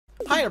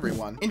Hi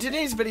everyone. In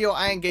today's video,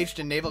 I engaged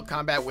in naval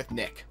combat with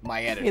Nick,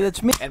 my editor. Hey,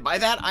 that's me. And by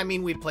that, I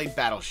mean we played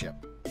Battleship.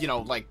 You know,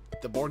 like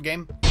the board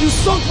game. You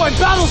sunk my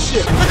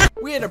battleship!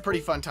 We had a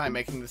pretty fun time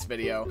making this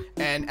video,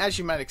 and as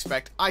you might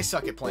expect, I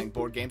suck at playing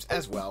board games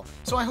as well.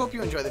 So I hope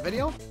you enjoy the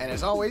video, and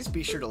as always,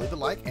 be sure to leave a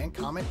like and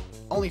comment,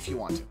 only if you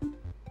want to.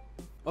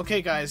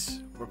 Okay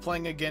guys, we're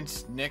playing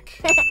against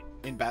Nick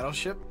in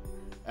Battleship,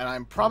 and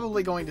I'm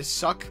probably going to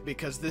suck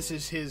because this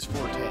is his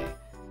forte.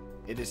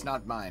 It is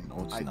not mine.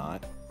 No, it's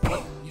not.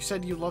 What? You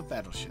said you love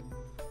Battleship.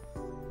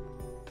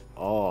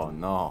 Oh,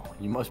 no.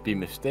 You must be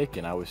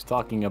mistaken. I was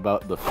talking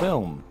about the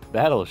film,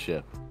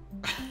 Battleship.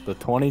 The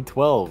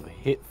 2012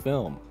 hit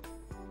film.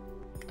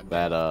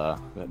 That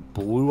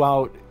blew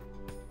out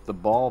the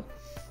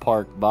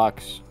ballpark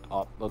box.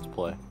 Oh, let's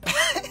play.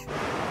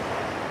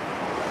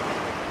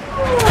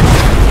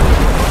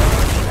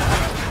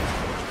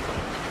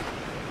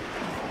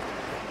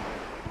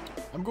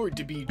 I'm going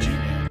to be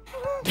G-Man.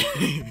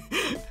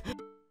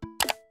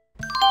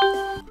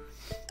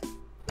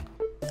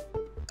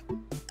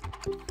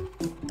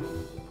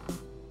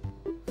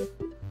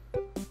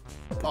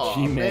 Oh,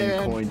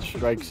 G-Man coin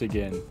strikes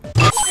again.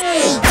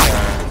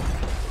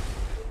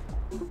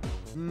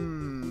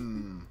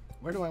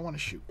 Where do I want to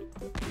shoot?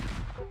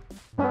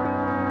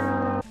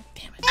 Damn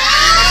it.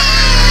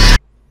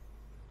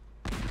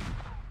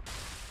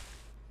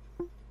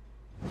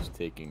 It's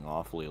taking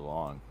awfully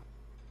long.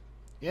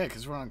 Yeah,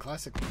 because we're on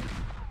classic mode.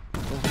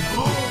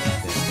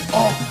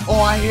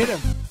 Oh, I hit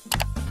him.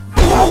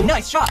 Oh,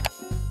 nice shot!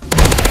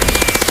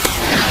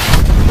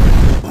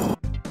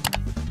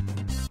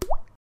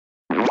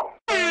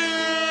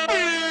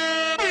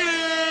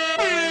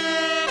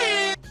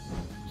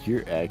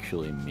 You're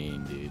actually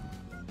mean, dude.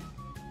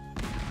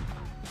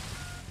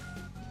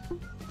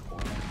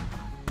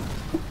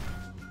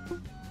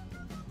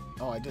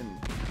 Oh, I didn't.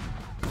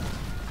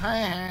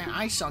 Hey,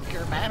 I sunk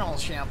your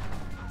battleship.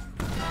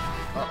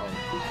 Uh-oh.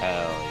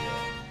 Hell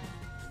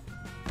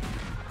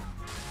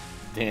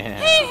yeah.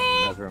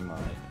 Damn, never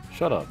mind.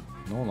 Shut up.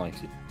 No one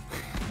likes it.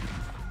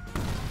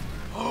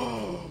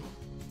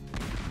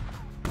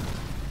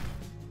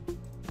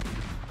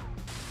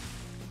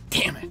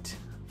 Damn it.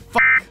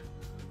 Fuck.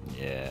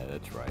 Yeah,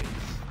 that's right.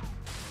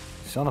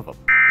 Son of a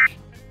bitch.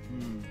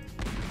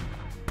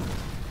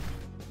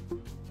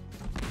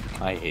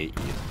 I hate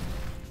you.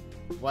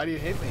 Why do you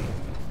hate me?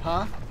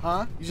 Huh?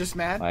 Huh? You just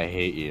mad? I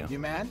hate you. You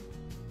mad?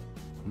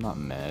 I'm not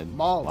mad.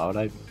 Maul. Why would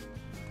I?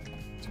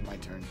 It's my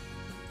turn.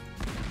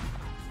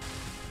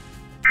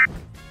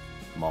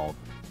 Maul.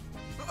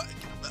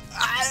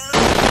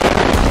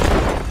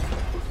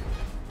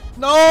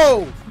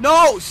 No!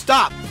 No!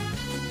 Stop!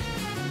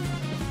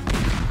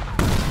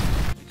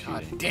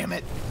 God damn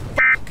it.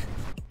 Fuck!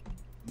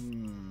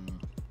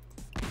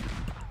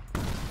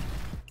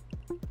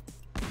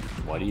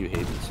 Why do you hate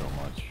me so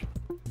much?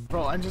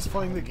 Bro, I'm just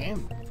playing the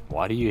game.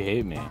 Why do you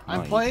hate me?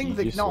 I'm No, playing you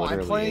the just no, I'm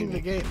literally playing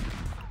hate the me. game.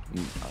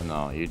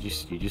 No, you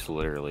just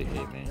literally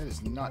hate me. That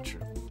is not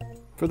true.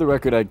 For the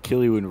record, I'd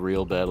kill you in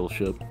real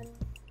Battleship.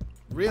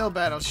 Real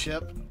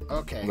Battleship.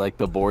 Okay. Like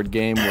the board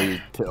game where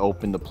you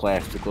open the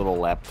plastic little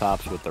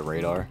laptops with the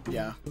radar.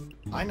 Yeah.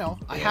 I know.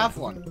 I have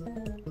one.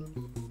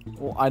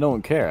 Well, I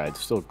don't care. I'd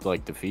still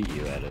like defeat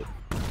you at it.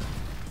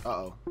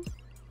 Uh-oh.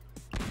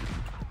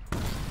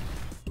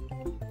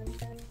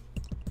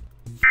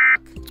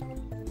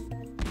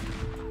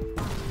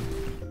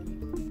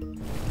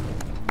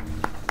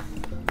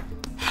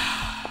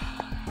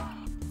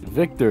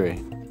 Victory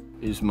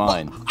is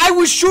mine. I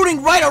was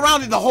shooting right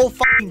around it the whole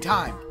fucking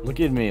time. Look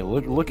at me.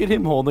 Look at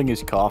him holding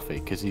his coffee,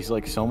 because he's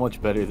like so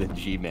much better than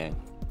G-Man.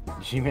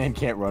 G-Man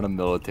can't run a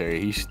military.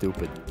 He's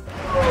stupid.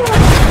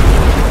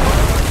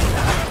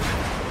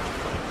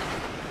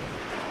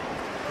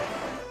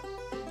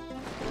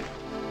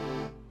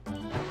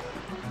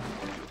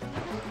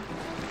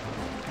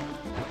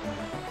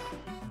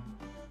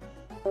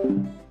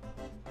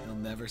 He'll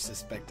never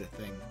suspect a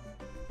thing.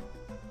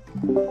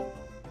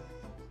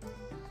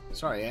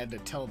 Sorry, I had to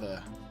tell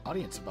the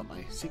audience about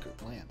my secret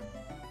plan.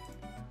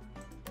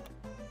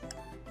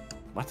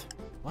 What?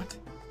 What?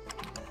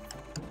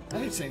 I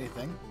didn't say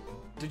anything.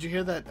 Did you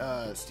hear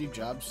that Steve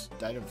Jobs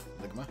died of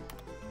ligma?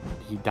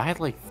 He died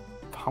like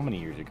how many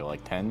years ago?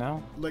 Like 10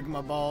 now?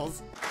 Ligma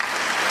balls.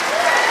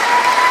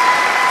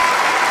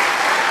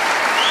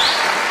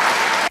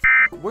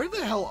 Where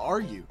the hell are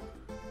you?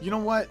 You know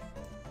what?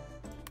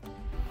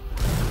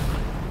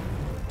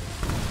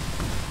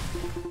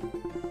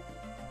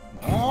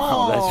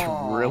 Wow, that's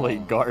really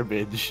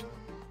garbage.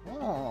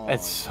 Oh,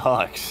 That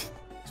sucks.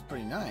 it's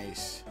pretty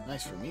nice.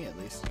 Nice for me, at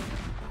least.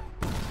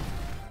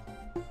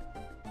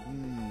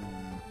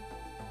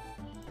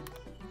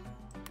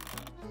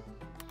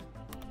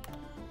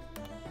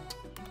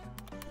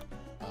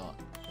 I'll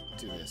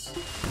do this.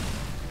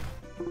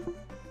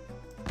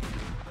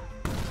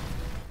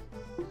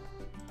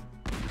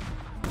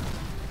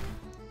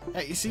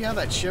 Hey, you see how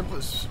that ship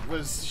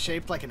was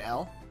shaped like an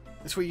L?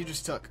 That's what you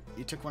just took.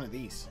 You took one of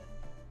these.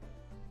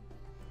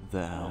 The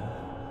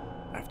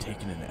L? I've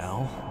taken an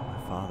L? My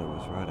father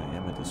was right, I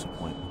am a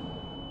disappointment.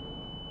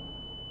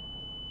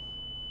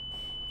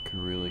 Could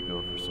really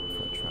go for some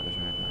french fries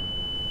right now.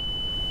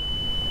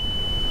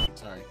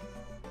 Sorry.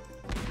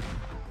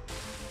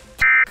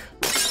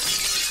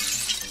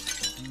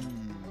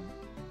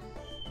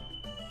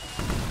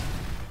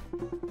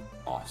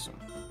 Awesome.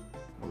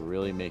 We're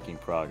really making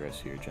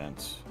progress here,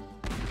 gents.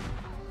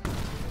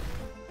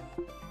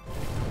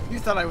 You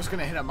thought I was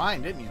gonna hit a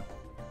mine, didn't you?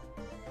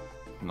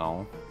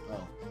 No.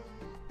 Oh.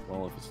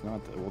 Well, if it's not,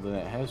 well then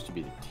it has to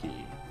be the T.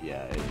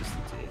 Yeah, it is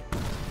the T.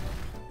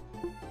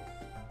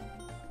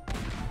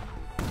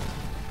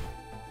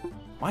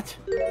 What?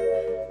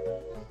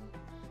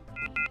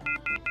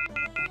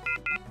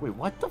 Wait,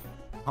 what the?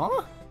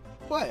 Huh?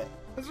 What?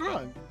 What's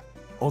wrong?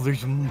 Oh,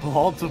 there's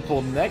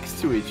multiple next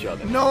to each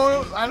other.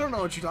 No, I don't know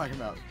what you're talking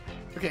about.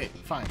 Okay,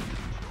 fine.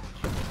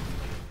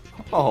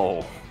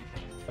 Oh,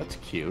 that's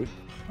cute.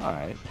 All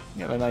right,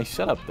 you got a nice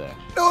setup there.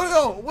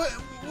 No. What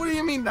do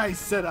you mean nice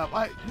setup?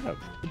 Yeah.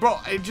 Bro,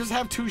 I just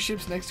have two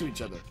ships next to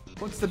each other.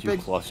 What's the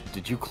big?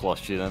 Did you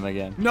cluster them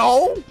again?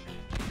 No.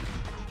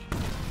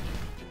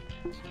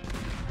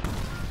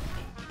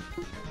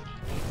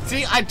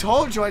 See, I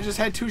told you I just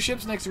had two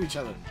ships next to each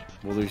other.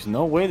 Well, there's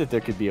no way that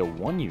there could be a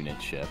one-unit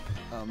ship.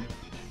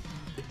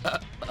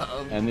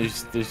 And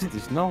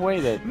there's no way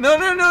that. No.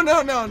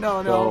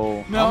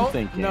 So, No. I'm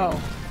thinking.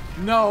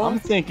 No. I'm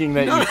thinking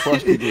that you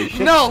clustered your ships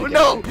No.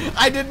 together.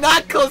 I did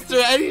not cluster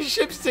any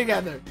ships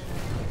together.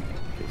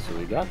 Okay, so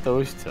we got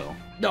those two.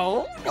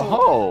 No.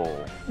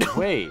 Oh,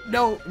 wait.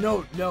 No.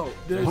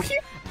 There's. What are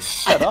you?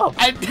 Shut up.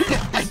 I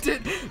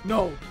did.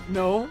 No.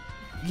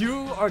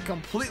 You are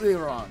completely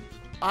wrong.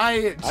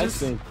 I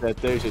think that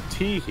there's a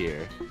T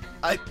here.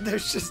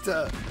 There's just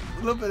a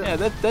little bit of.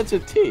 Yeah, that's a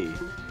T.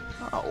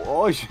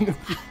 Oh,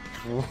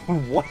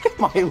 what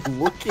am I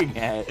looking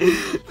at?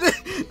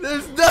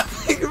 There's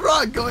nothing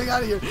wrong going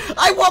on here.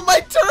 I want my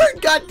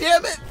turn, God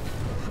damn it!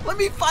 Let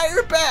me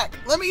fire back.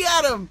 Let me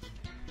at him.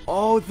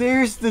 Oh,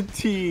 there's the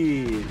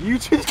T. You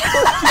just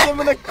clustered them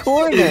in a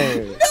corner.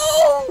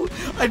 No,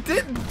 I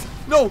didn't.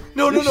 No.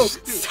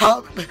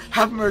 Stop.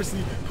 Have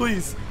mercy,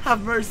 please.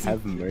 Have mercy.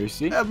 Have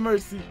mercy? Have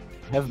mercy.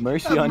 Have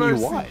mercy Have on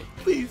mercy. you? Why?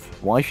 Please.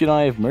 Why should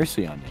I have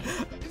mercy on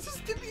you?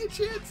 Just give me a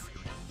chance.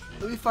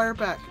 Let me fire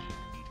back.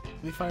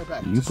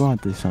 You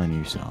brought this on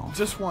yourself.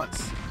 Just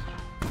once.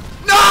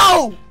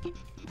 No!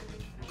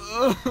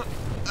 I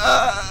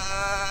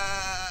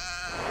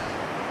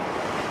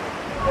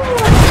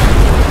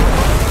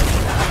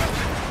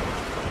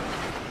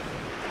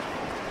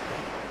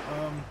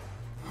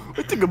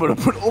think I'm gonna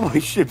put all my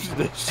ships in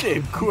the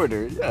same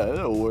corner. Yeah,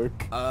 that'll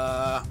work.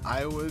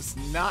 I was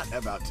not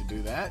about to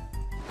do that.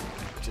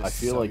 I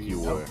feel like you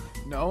were.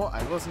 No,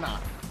 I was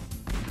not.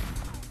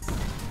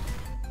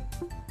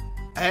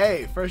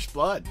 Hey, first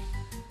blood.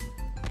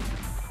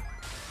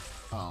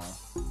 Oh.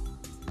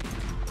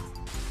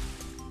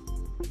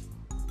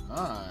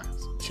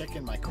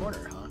 Checking my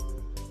corner, huh?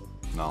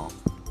 No.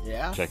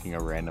 Yeah? Checking a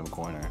random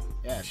corner.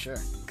 Yeah, sure.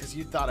 Because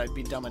you thought I'd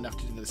be dumb enough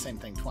to do the same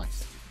thing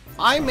twice.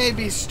 I may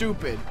be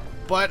stupid,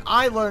 but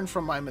I learn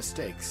from my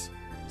mistakes.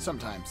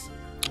 Sometimes.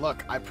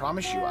 Look, I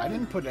promise you, I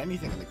didn't put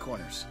anything in the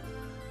corners.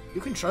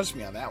 You can trust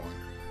me on that one.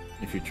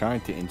 If you're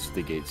trying to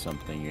instigate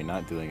something, you're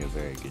not doing a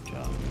very good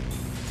job.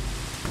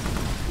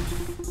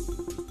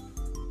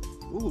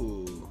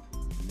 Ooh,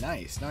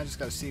 nice. Now I just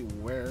gotta see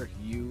where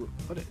you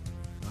put it.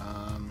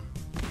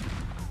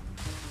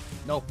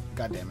 Nope.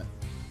 God damn it.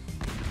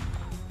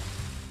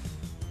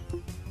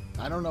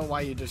 I don't know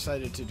why you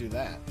decided to do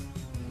that.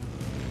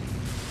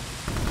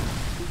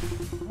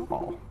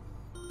 Oh.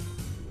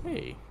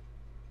 Hey.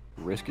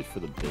 Risk it for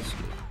the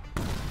biscuit.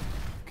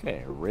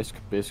 Okay, risk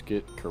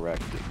biscuit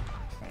corrected.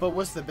 But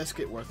was the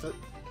biscuit worth it?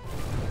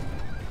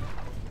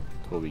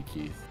 Toby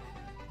Keith.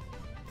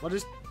 What?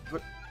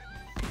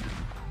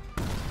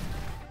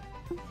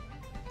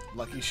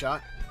 Lucky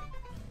shot?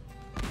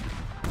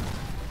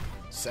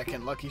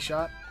 Second lucky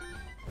shot?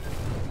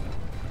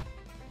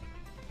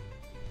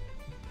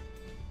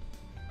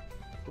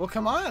 Well,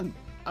 come on.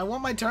 I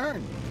want my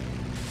turn.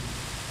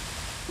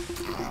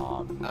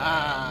 Oh, man.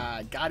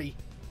 Ah, got he.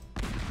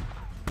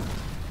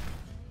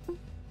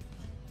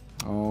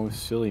 Oh,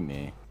 silly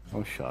me.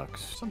 Oh,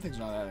 shucks. Something's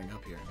not adding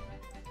up here.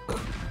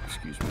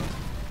 Excuse me.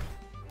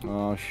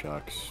 Oh,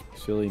 shucks.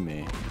 Silly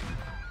me.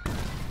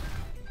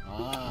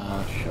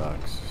 Ah. Oh,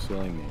 shucks.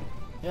 Silly me.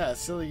 Yeah,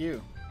 silly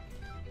you.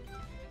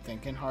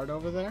 Thinking hard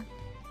over there?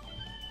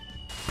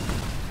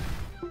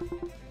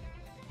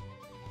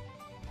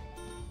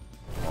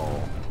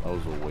 Oh, that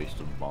was a waste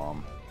of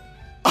bomb.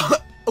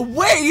 A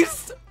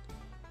waste?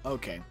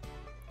 Okay.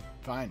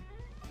 Fine.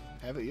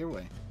 Have it your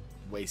way.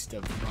 Waste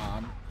of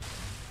bomb.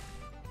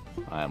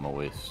 I am a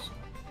waste.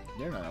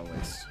 You're not a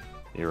waste.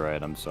 You're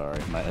right, I'm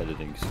sorry. My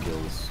editing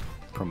skills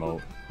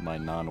promote my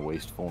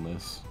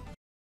non-wastefulness.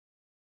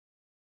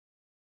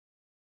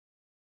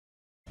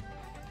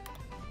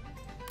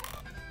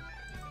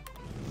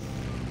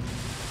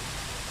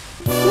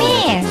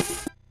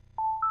 Miss!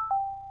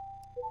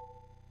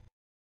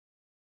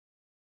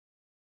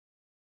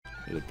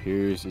 It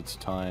appears it's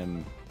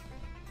time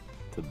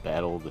to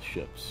battle the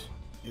ships.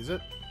 Is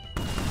it?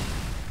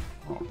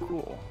 Oh,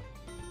 cool.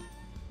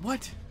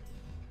 What?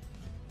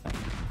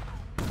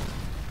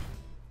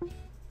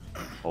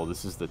 Oh,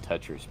 this is the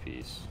Tetris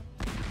piece.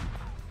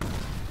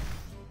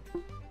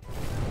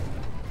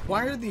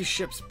 Why are these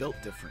ships built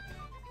different?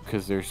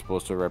 Because they're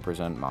supposed to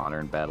represent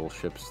modern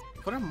battleships.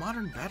 What are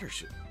modern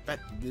battleships?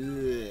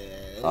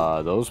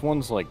 Those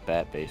ones like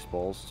bat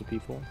baseballs to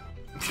people.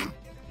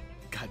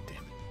 God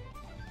damn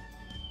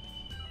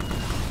it.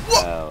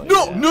 Hell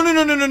No! yeah. No, no,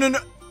 no, no, no, no, no!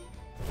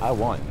 I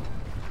won.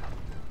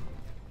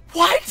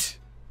 What?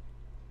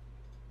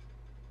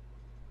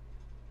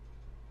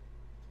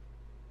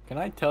 Can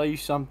I tell you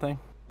something?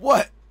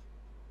 What?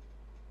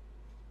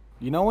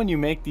 You know when you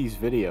make these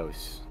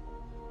videos,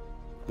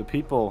 the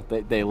people,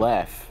 they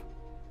laugh.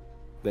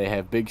 They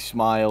have big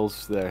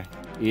smiles, they're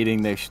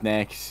eating their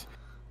snacks.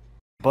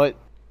 But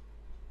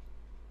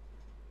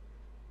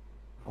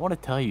I want to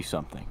tell you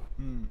something.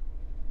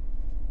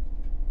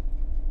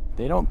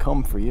 They don't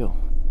come for you.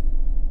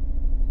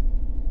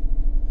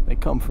 They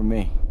come for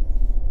me.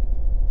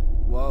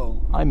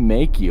 Whoa. I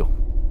make you.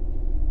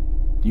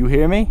 Do you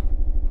hear me?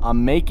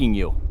 I'm making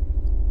you.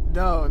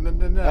 No, no,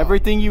 no, no.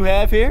 Everything you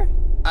have here?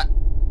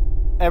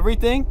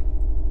 Everything?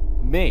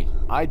 Me.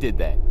 I did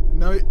that.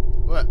 No,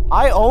 what?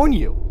 I own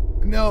you.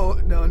 No,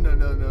 no, no,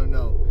 no, no,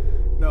 no.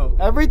 No.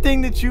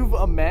 Everything that you've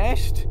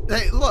amassed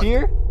Hey, look.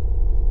 here?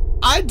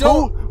 I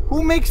don't.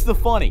 Who makes the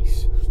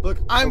funnies? Look,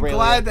 I'm Arelia?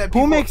 glad that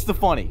people. Who makes the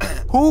funnies?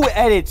 Who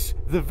edits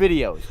the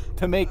videos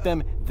to make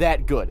them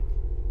that good?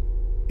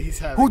 He's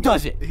having. Who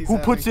does it? He's Who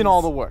puts in having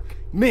all the work?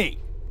 Me.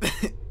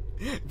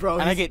 Bro,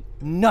 And I get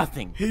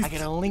nothing. he's- I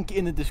get a link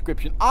in the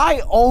description.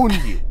 I own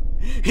you.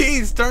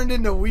 He's turned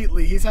into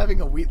Wheatley. He's having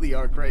a Wheatley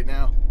arc right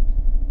now.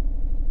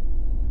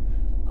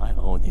 I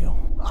own you.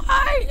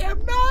 I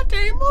am not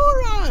a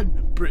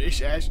moron.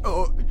 British Ash.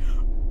 Oh.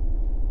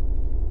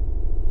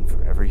 And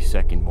for every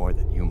second more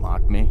that you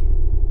mock me,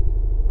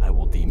 I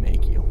will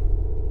demake you.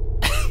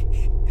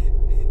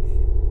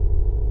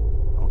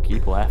 Oh,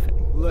 keep laughing.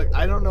 Look,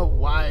 I don't know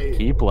why.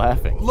 Keep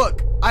laughing.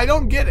 Look, I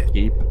don't get it.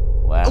 Keep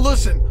laughing.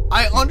 Listen,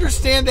 I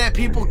understand that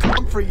people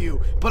come for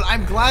you, but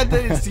I'm glad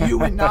that it's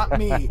you and not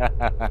me.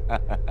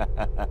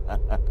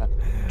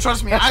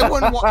 Trust me, I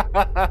wouldn't want.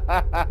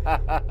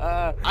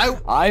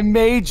 I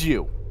made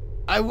you.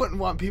 I wouldn't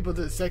want people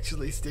to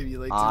sexually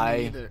stimulate to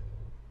me either.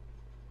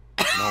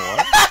 You know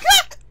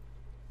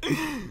what?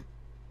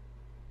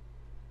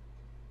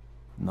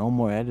 No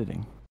more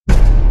editing.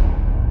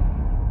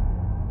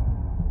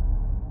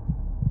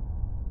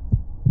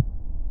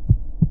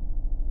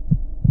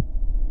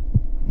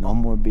 No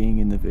more being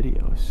in the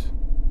videos.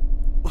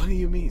 What do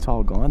you mean? It's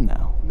all gone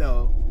now.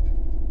 No.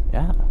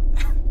 Yeah.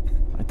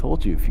 I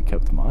told you if you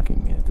kept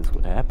mocking me that this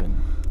would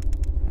happen.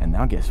 And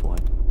now guess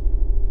what?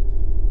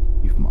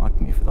 You've mocked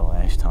me for the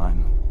last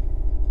time.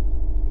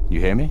 You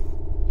hear me?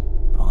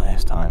 The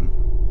last time.